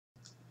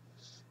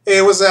Hey,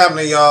 what's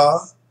happening,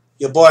 y'all?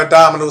 Your boy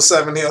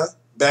Domino7 here,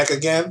 back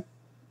again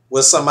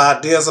with some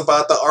ideas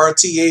about the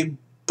RTA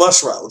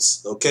bus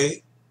routes,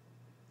 okay?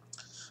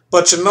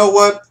 But you know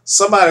what?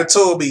 Somebody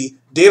told me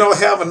they don't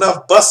have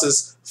enough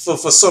buses for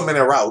so many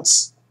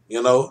routes,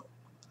 you know?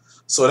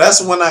 So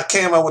that's when I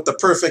came up with the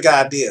perfect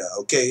idea,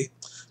 okay?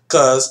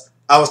 Because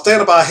I was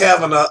thinking about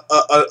having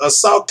a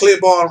South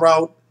Claiborne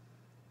route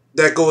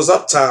that goes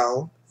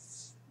uptown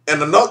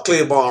and a North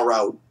Claiborne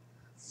route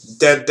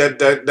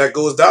that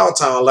goes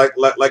downtown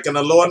like in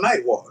the lower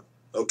night ward,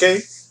 okay?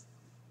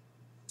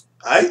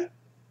 All right,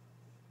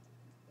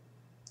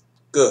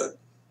 good.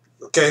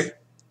 Okay.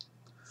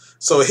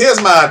 So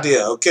here's my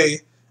idea.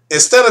 Okay.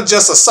 Instead of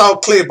just a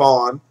South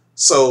Claiborne,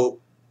 so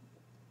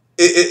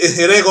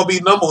it ain't gonna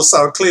be no more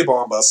South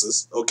Claiborne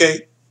buses.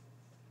 Okay.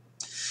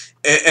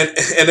 And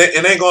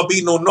it ain't gonna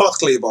be no North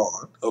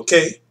Claiborne.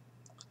 Okay.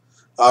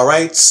 All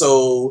right.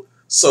 So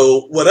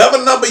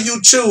whatever number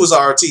you choose,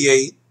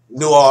 RTA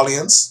New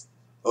Orleans.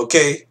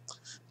 Okay.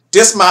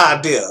 This my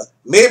idea.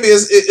 Maybe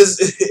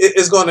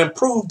it's gonna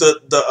improve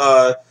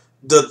the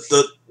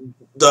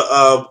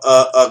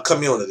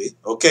community.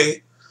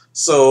 Okay.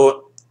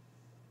 So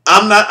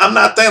I'm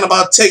not thinking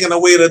about taking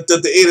away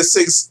the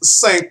 86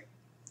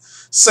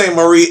 Saint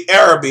Marie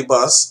Araby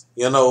bus,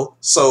 you know.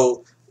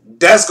 So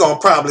that's gonna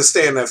probably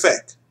stay in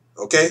effect.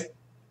 Okay.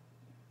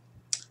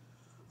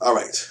 All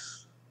right.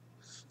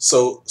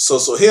 So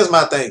here's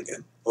my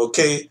thinking.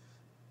 Okay.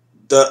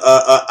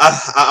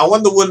 I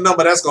wonder what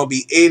number that's gonna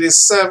be,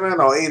 87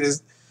 or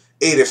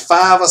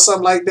 85 or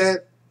something like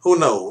that. Who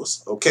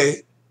knows?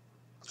 Okay.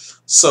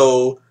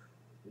 So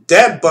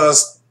that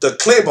bus, the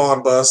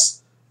Claiborne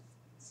bus,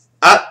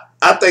 I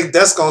think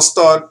that's gonna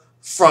start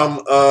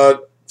from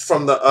the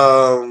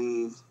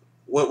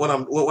what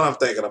I'm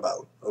thinking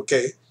about.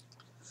 Okay,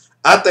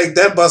 I think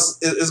that bus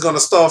is gonna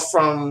start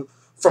from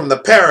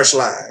the parish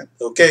line.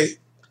 Okay,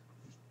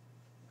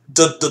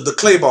 the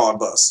Claiborne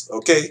bus.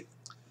 Okay,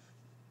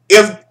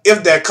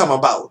 if that come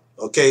about.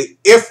 Okay,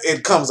 if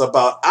it comes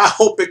about, I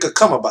hope it could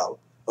come about.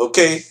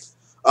 Okay,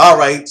 all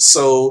right.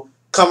 So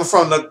coming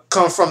from that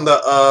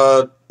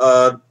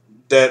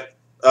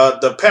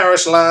the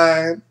parish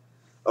line.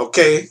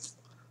 Okay,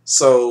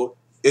 so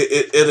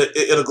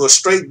it'll go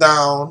straight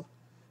down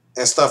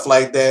and stuff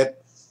like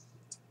that.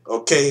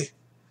 Okay,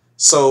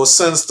 so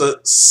since the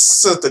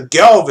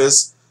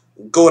Galvez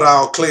go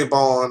down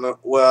Claiborne,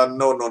 well,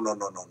 no.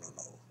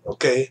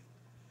 Okay,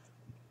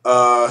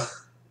 uh,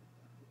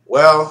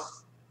 well,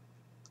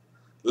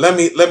 let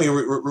me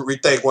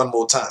rethink one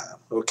more time.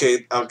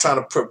 Okay, I'm trying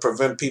to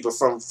prevent people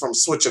from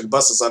switching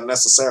buses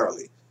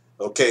unnecessarily.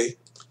 Okay,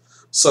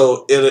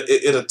 so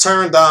it'll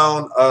turn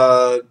down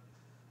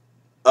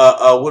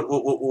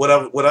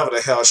whatever the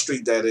hell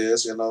street that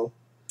is, you know.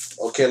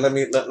 Okay, let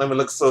me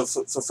look for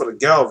the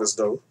Galvez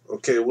though.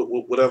 Okay,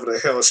 whatever the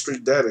hell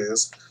street that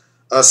is.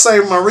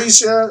 Saint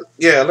Maurice,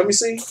 yeah. Let me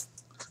see.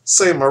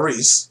 Saint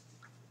Maurice.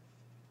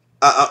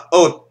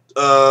 Wait.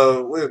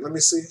 Let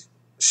me see.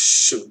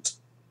 Shoot.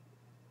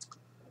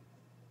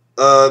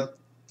 Uh,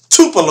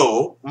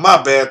 Tupelo.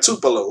 My bad.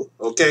 Tupelo.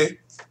 Okay,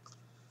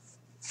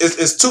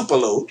 it's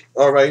Tupelo.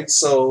 All right.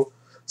 So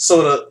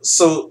the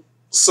so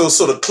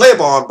the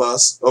Claiborne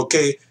bus.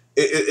 Okay,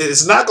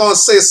 it's not gonna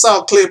say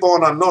South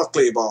Claiborne or North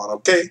Claiborne.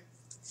 Okay.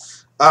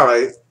 All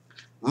right.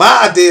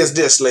 My idea is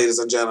this, ladies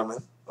and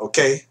gentlemen.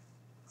 Okay,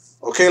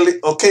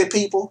 okay,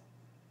 people.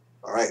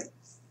 All right.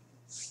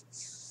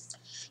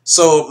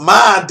 So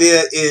my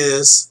idea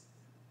is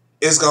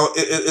it's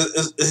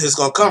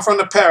gonna come from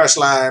the parish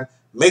line,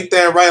 make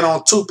that right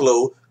on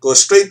Tupelo, go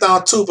straight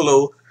down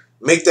Tupelo,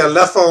 make that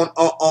left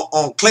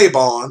on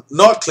Claiborne,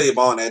 North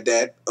Claiborne at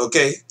that.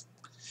 Okay,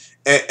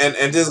 and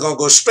then it's gonna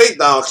go straight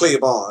down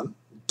Claiborne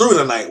through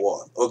the night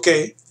walk.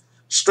 Okay,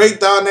 straight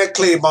down that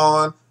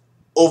Claiborne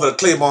over the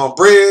Claiborne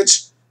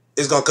Bridge.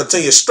 It's gonna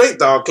continue straight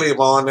down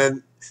Claiborne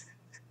and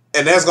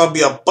there's gonna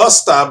be a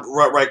bus stop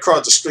right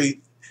across the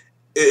street.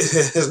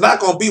 It's not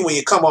gonna be when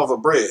you come off a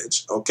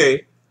bridge,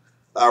 okay?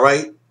 All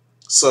right.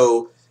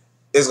 So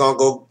it's gonna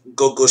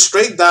go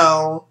straight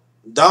down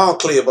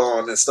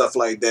Claiborne and stuff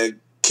like that.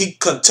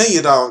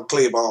 Continue down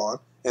Claiborne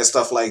and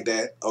stuff like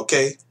that,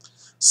 okay?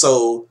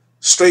 So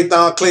straight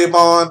down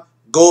Claiborne,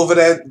 go over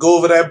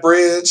that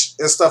bridge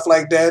and stuff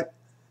like that,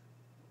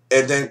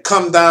 and then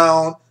come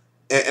down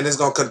and it's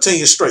gonna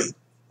continue straight,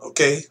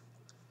 okay?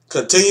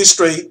 Continue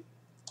straight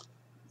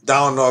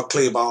down North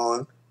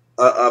Claiborne,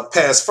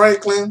 past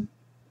Franklin,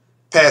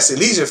 past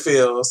Elysia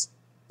Fields,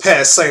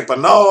 past St.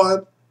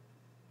 Bernard,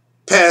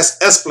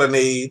 past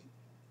Esplanade,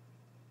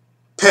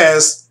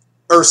 past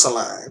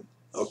Ursuline.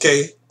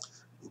 Okay,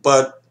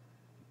 but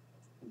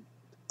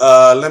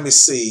let me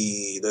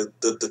see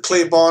the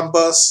Claiborne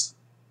bus.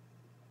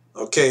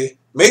 Okay,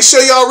 make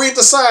sure y'all read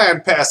the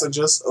sign,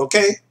 passengers.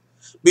 Okay,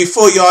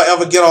 before y'all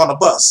ever get on the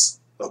bus.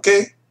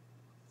 Okay,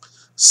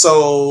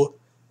 so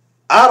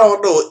I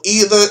don't know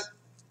either.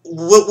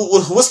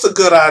 What's the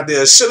good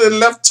idea? Should it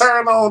left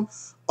turn on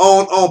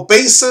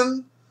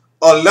Basin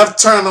or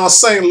left turn on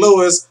St.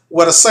 Louis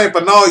where the St.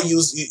 Bernard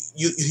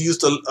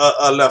used to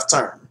left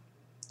turn?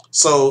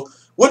 So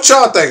what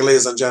y'all think,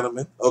 ladies and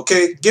gentlemen?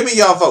 Okay, give me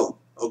y'all vote.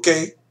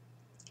 Okay,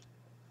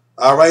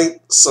 all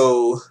right.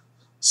 So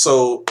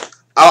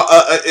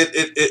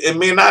it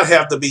may not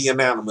have to be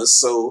unanimous.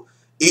 So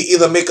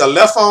either make a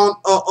left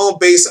on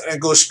basin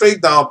and go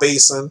straight down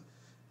basin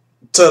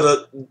to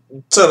the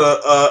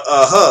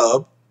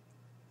hub,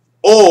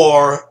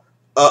 or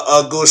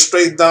go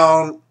straight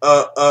down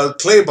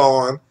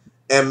Claiborne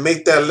and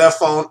make that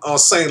left on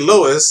St.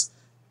 Louis,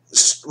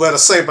 where the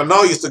St.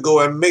 Bernard used to go,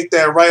 and make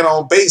that right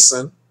on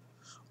Basin,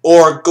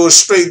 or go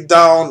straight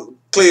down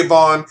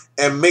Claiborne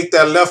and make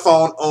that left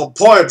on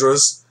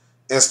Poydras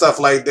and stuff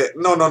like that.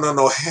 No,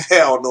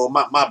 hell no,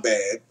 my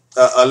bad.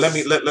 Let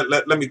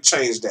me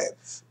change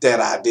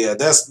that idea.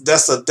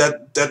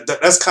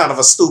 That's kind of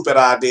a stupid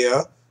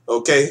idea.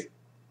 Okay.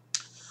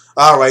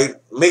 All right,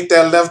 make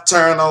that left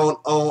turn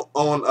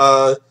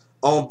on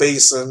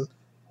Basin,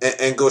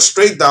 and go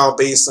straight down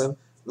Basin.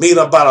 Meet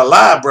up by the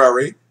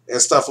library and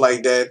stuff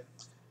like that,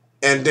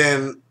 and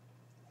then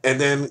make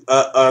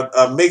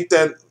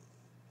that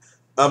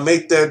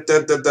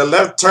the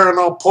left turn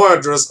on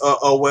Poydras,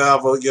 or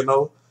wherever, you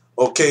know.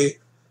 Okay,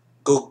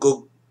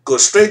 go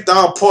straight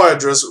down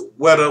Poydras,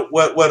 where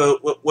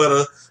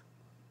the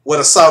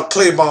South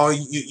Claiborne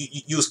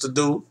you used to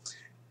do,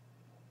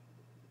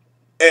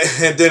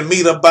 and then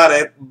meet up by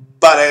that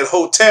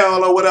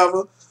hotel or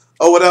whatever.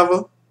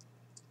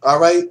 All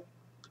right,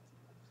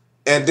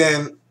 and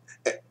then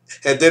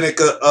it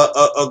could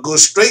go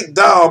straight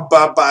down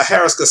by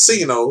Harris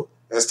Casino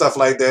and stuff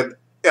like that.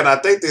 And I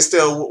think they're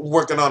still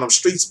working on them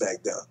streets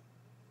back there.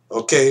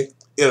 Okay,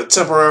 it'll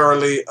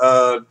temporarily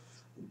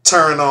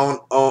turn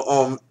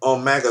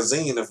on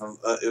Magazine, if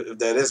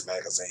that is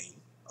Magazine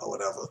or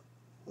whatever.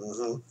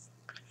 Mm-hmm.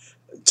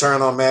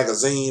 Turn on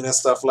Magazine and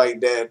stuff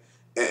like that,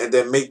 and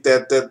then make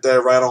that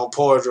right on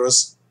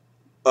Poydras,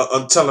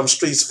 until them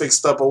streets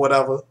fixed up or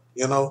whatever,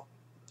 you know.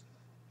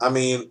 I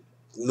mean,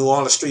 New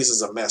Orleans streets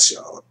is a mess,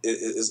 y'all.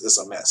 It's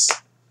a mess.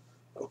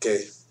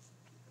 Okay.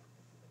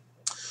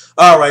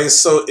 All right,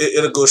 so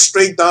it'll go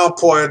straight down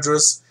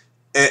Poydras,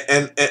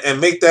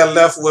 and make that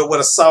left where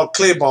the South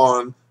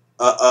Claiborne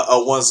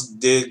once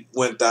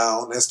went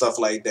down and stuff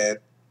like that.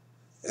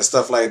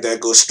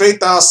 Go straight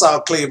down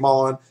South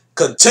Claiborne,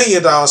 continue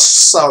down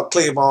South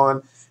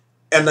Claiborne,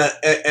 and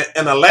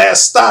the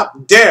last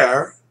stop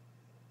there,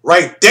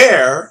 right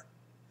there,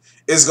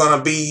 is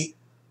gonna be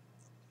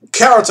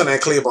Carrollton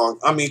and Claiborne.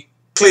 I mean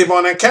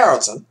Claiborne and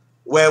Carrollton,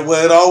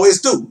 where it always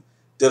do.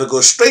 It'll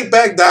go straight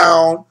back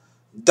down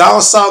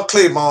South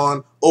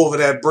Claiborne, over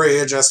that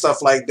bridge and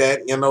stuff like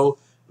that. You know,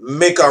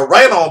 make a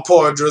right on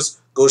Poydras,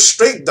 go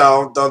straight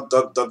down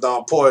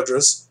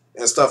Poydras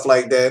and stuff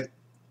like that.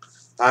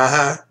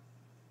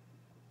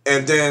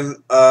 And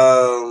then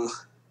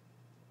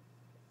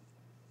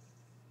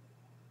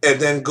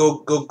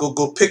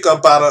go pick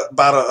up by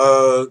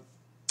the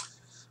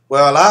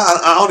well,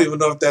 I don't even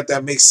know if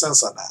that makes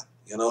sense or not.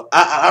 You know,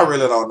 I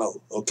really don't know.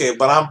 Okay,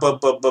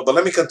 but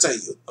let me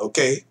continue.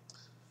 Okay,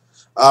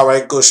 all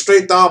right, go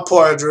straight down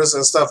Poydras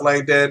and stuff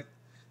like that,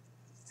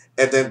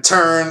 and then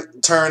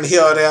turn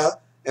here or there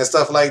and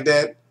stuff like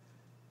that,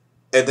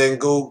 and then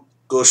go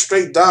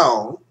straight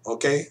down.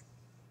 Okay.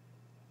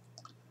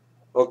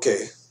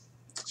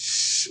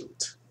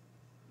 Shoot,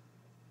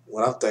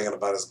 what I'm thinking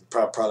about is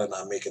probably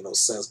not making no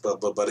sense,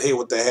 but hey,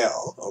 what the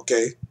hell?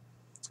 Okay.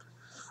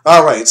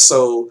 All right,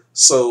 so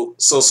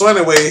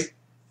anyway,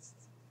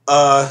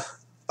 all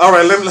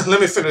right,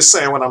 let me finish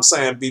saying what I'm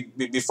saying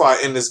before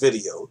I end this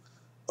video.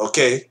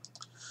 Okay.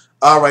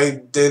 All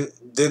right, then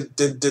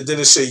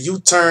it say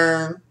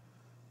U-turn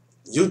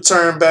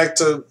back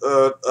to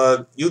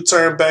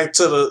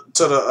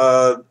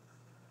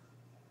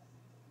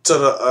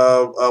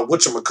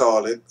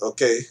whatchamacallit.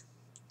 Okay.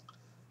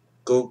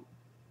 Go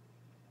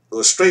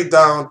straight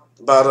down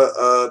by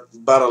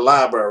the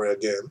library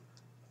again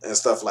and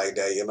stuff like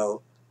that, you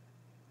know.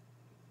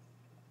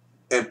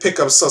 And pick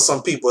up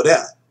some people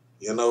there,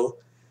 you know,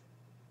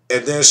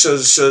 and then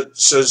should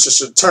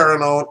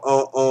turn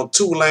on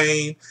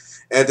Tulane,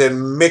 and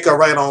then make a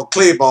right on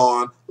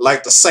Claiborne,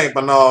 like the St.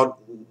 Bernard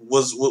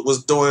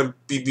was doing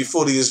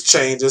before these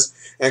changes,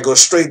 and go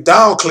straight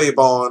down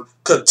Claiborne,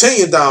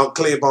 continue down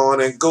Claiborne,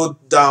 and go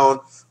down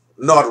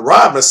North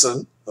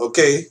Robinson,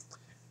 okay,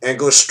 and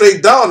go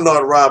straight down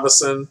North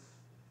Robinson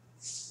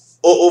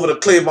over the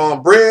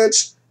Claiborne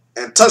Bridge,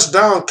 and touch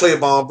down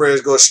Claiborne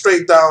Bridge, go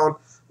straight down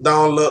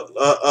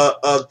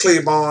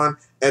Claiborne,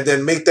 and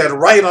then make that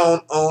right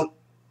on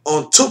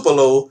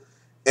Tupelo,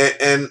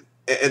 and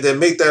then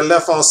make that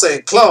left on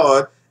St.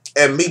 Claude,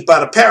 and meet by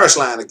the parish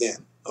line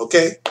again.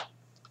 Okay.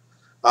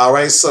 All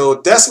right.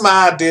 So that's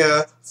my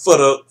idea for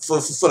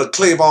the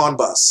Claiborne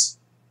bus.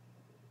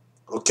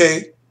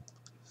 Okay.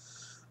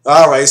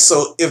 All right.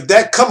 So if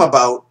that come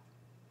about,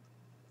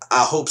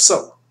 I hope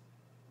so.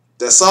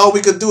 That's all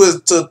we could do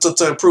is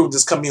to improve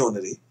this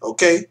community.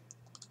 Okay.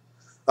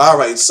 All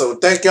right, so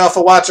thank y'all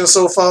for watching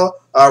so far.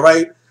 All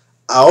right,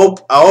 I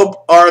hope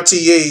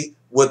RTA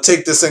will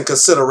take this in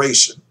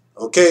consideration.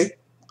 Okay.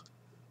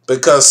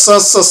 because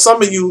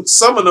some of you,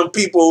 some of them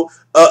people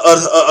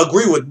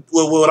agree with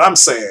what I'm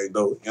saying,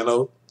 though. You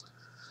know.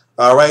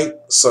 All right.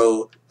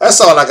 So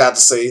that's all I got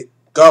to say.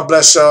 God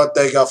bless y'all.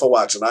 Thank y'all for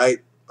watching. All right.